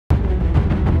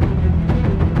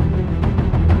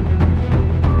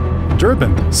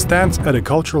Derbent stands at a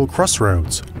cultural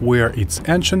crossroads where its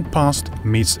ancient past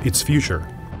meets its future.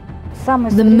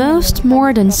 The most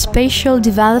modern spatial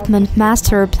development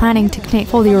master planning technique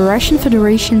for the Russian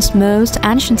Federation's most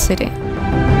ancient city.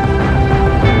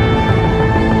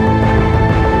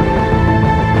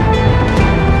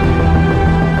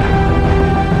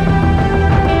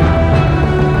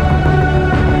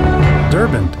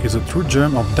 Derbent is a true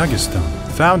gem of Dagestan.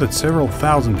 Founded several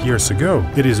thousand years ago,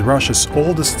 it is Russia's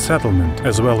oldest settlement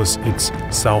as well as its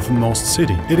southernmost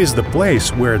city. It is the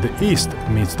place where the east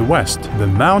meets the west, the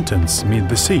mountains meet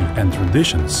the sea, and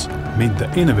traditions meet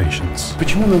the innovations.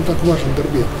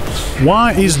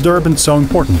 Why is Derbent so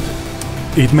important?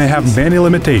 It may have many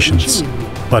limitations,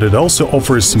 but it also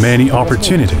offers many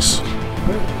opportunities.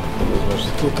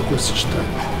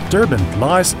 Derbent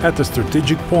lies at a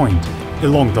strategic point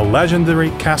along the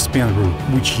legendary Caspian route,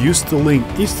 which used to link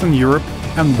Eastern Europe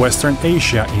and Western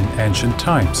Asia in ancient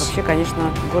times.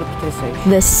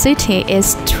 The city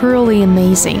is truly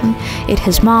amazing. It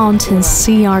has mountains,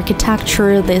 sea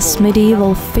architecture, this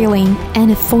medieval feeling,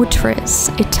 and a fortress,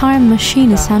 a time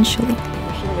machine essentially.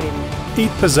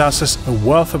 It possesses a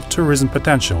wealth of tourism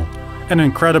potential and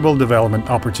incredible development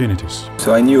opportunities.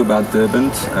 So I knew about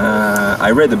Derbent, I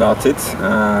read about it,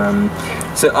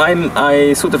 so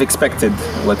I sort of expected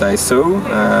what I saw,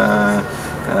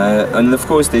 and of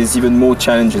course there's even more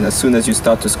challenging as soon as you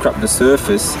start to scrap the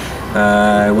surface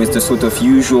with the sort of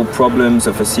usual problems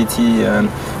of a city.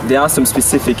 There are some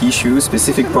specific issues,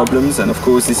 specific problems, and of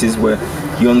course this is where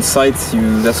you're on site,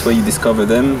 that's where you discover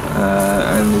them,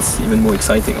 and it's even more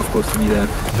exciting, of course, to be there.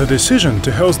 The decision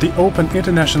to host the Open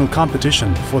International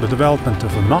Competition for the development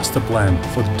of a master plan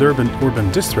for the Derbent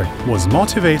Urban District was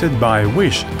motivated by a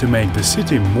wish to make the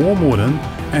city more modern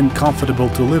and comfortable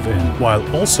to live in, while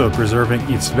also preserving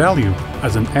its value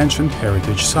as an ancient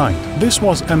heritage site. This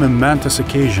was a momentous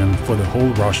occasion for the whole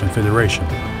Russian Federation.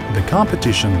 The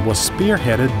competition was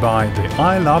spearheaded by the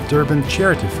I Love Derbent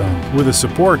charity fund with the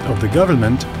support of the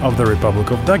government of the Republic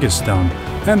of Dagestan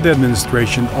and the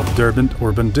administration of Derbent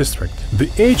Urban District. The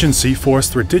Agency for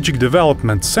Strategic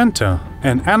Development Center,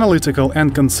 an analytical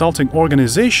and consulting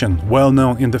organization well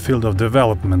known in the field of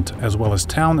development as well as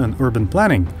town and urban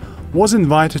planning, was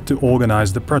invited to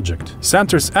organize the project.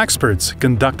 Center's experts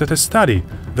conducted a study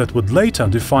that would later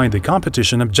define the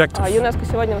competition objective.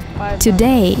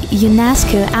 Today,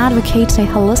 UNESCO advocates a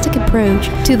holistic approach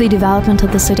to the development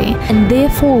of the city, and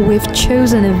therefore we've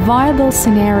chosen a viable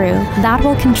scenario that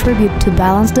will contribute to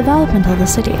balanced development of the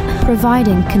city,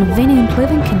 providing convenient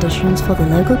living conditions for the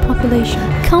local population,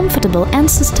 comfortable and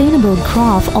sustainable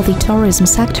growth of the tourism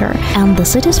sector, and the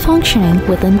city's functioning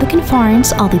within the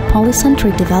confines of the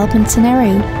polycentric development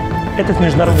scenario.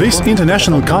 This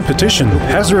international competition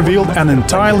has revealed an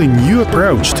entirely new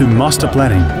approach to master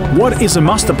planning. What is a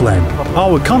master plan?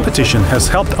 Our competition has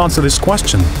helped answer this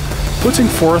question, putting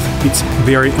forth its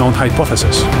very own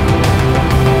hypothesis.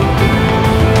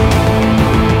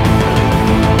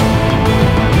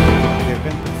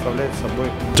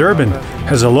 Derbent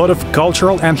has a lot of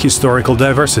cultural and historical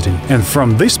diversity, and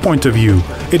from this point of view,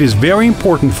 it is very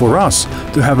important for us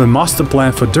to have a master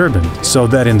plan for Derbent, so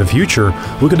that in the future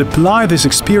we could apply this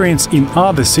experience in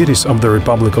other cities of the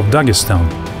Republic of Dagestan.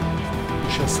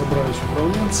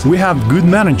 We have good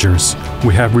managers,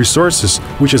 we have resources,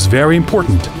 which is very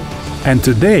important, and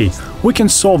today we can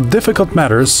solve difficult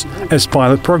matters as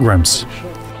pilot programs.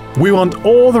 We want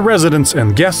all the residents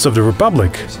and guests of the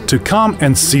Republic to come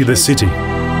and see the city.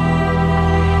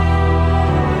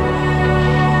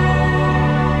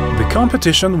 The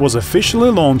competition was officially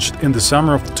launched in the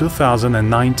summer of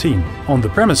 2019 on the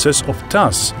premises of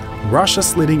TASS,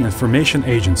 Russia's leading information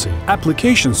agency.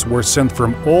 Applications were sent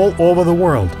from all over the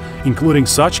world, including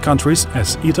such countries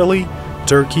as Italy,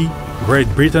 Turkey, Great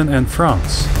Britain and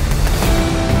France.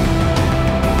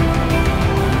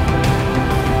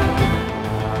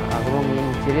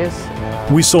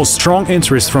 We saw strong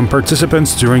interest from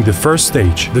participants during the first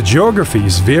stage. The geography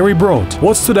is very broad.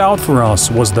 What stood out for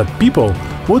us was that people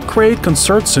would create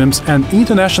consortiums and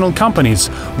international companies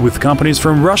with companies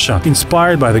from Russia,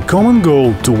 inspired by the common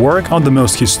goal to work on the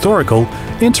most historical,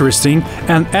 interesting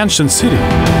and ancient city.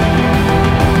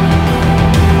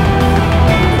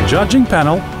 The judging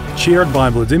panel, chaired by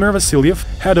Vladimir Vasilyev,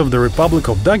 head of the Republic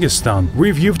of Dagestan,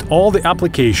 reviewed all the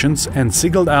applications and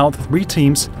singled out 3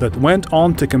 teams that went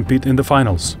on to compete in the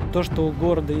finals.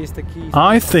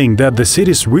 I think that the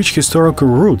city's rich historical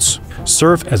roots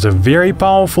serve as a very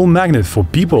powerful magnet for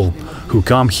people who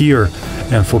come here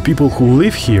and for people who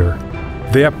live here.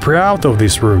 They are proud of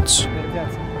these roots.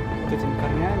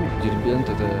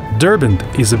 Derbent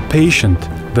is a patient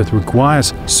that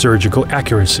requires surgical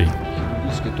accuracy.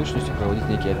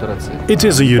 It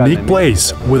is a unique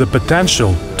place with a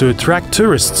potential to attract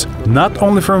tourists not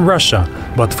only from Russia,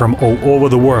 but from all over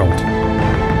the world.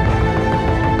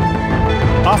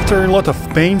 After a lot of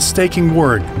painstaking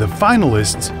work, the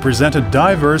finalists presented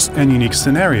diverse and unique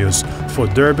scenarios for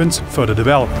Derbent's further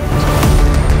development.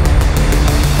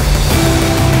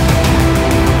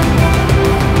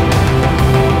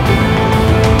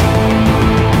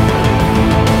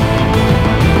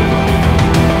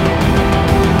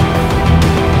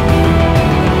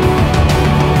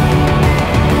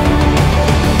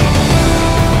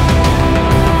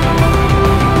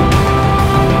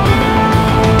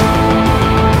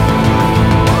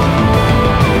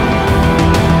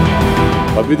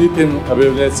 Победителем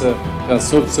объявляется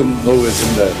консорциум «Новая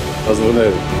Земля».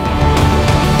 Поздравляю!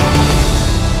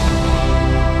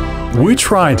 We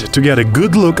tried to get a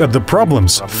good look at the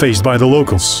problems faced by the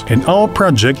locals, and our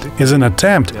project is an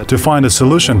attempt to find a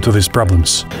solution to these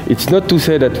problems. It's not to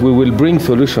say that we will bring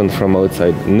solutions from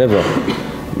outside, never.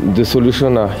 The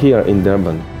solutions are here in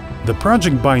Derbent. The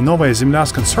project by Novaya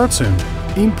Zemlya's Consortium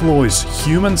employs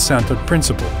human-centered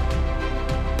principle.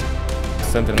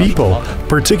 People,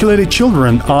 particularly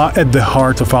children, are at the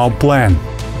heart of our plan.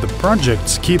 The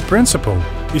project's key principle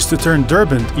is to turn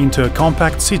Derbent into a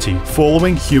compact city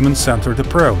following human-centered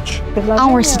approach.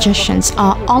 Our suggestions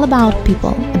are all about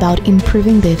people, about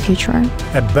improving their future.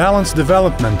 A balanced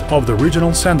development of the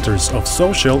regional centers of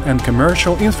social and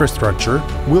commercial infrastructure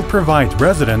will provide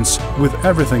residents with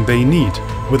everything they need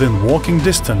within walking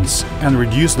distance and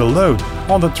reduce the load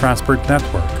on the transport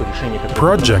network.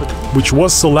 Project, which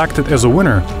was selected as a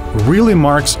winner, really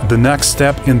marks the next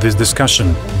step in this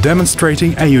discussion,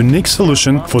 demonstrating a unique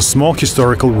solution for small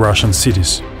historical Russian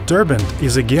cities. Derbent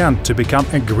is again to become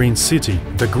a green city.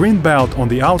 The green belt on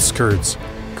the outskirts,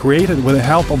 created with the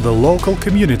help of the local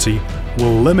community,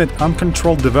 will limit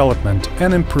uncontrolled development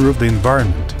and improve the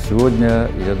environment.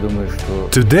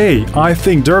 Today, I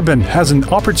think Derbent has an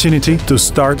opportunity to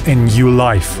start a new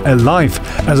life. A life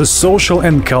as a social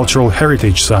and cultural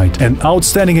heritage site, an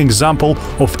outstanding example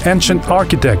of ancient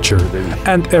architecture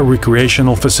and a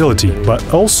recreational facility, but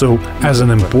also as an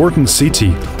important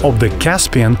city of the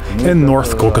Caspian and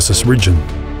North Caucasus region.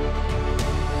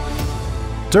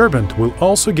 Derbent will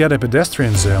also get a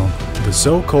pedestrian zone, the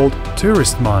so-called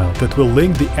tourist mile, that will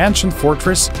link the ancient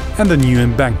fortress and the new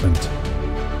embankment.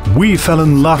 We fell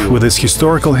in love with this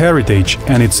historical heritage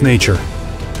and its nature.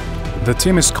 The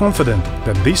team is confident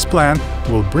that this plan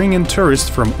will bring in tourists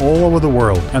from all over the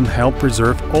world and help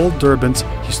preserve old Derbent's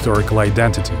historical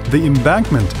identity. The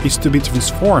embankment is to be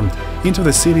transformed into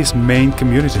the city's main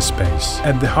community space.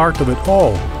 At the heart of it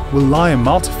all will lie a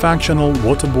multifunctional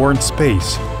waterborne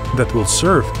space that will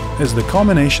serve as the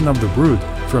combination of the route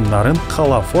from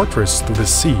Naryn-Khala fortress to the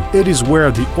sea. It is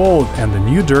where the old and the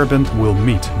new Derbent will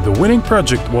meet. The winning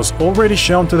project was already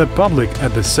shown to the public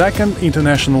at the second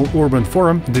International Urban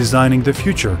Forum Designing the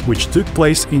Future, which took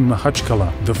place in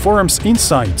Makhachkala. The forum's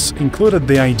insights included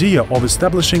the idea of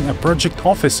establishing a project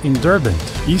office in Derbent.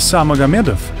 Isa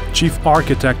Magomedov, chief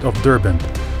architect of Derbent,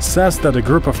 says that a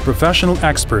group of professional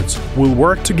experts will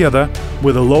work together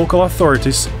with the local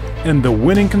authorities and the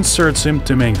winning consortium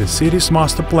to make the city's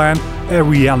master plan a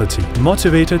reality,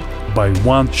 motivated by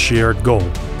one shared goal: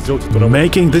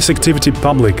 making this activity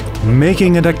public,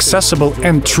 making it accessible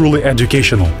and truly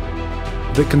educational.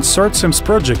 The consortium's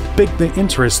project piqued the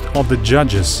interest of the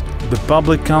judges, the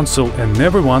public council and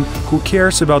everyone who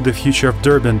cares about the future of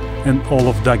Derbent and all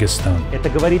of Dagestan.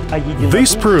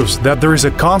 This proves that there is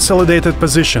a consolidated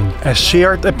position, a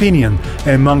shared opinion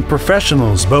among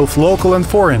professionals, both local and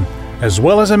foreign, as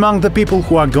well as among the people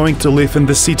who are going to live in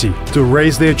the city, to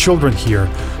raise their children here,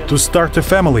 to start a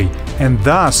family, and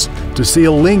thus to see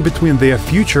a link between their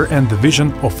future and the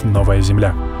vision of Novaya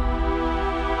Zemlya.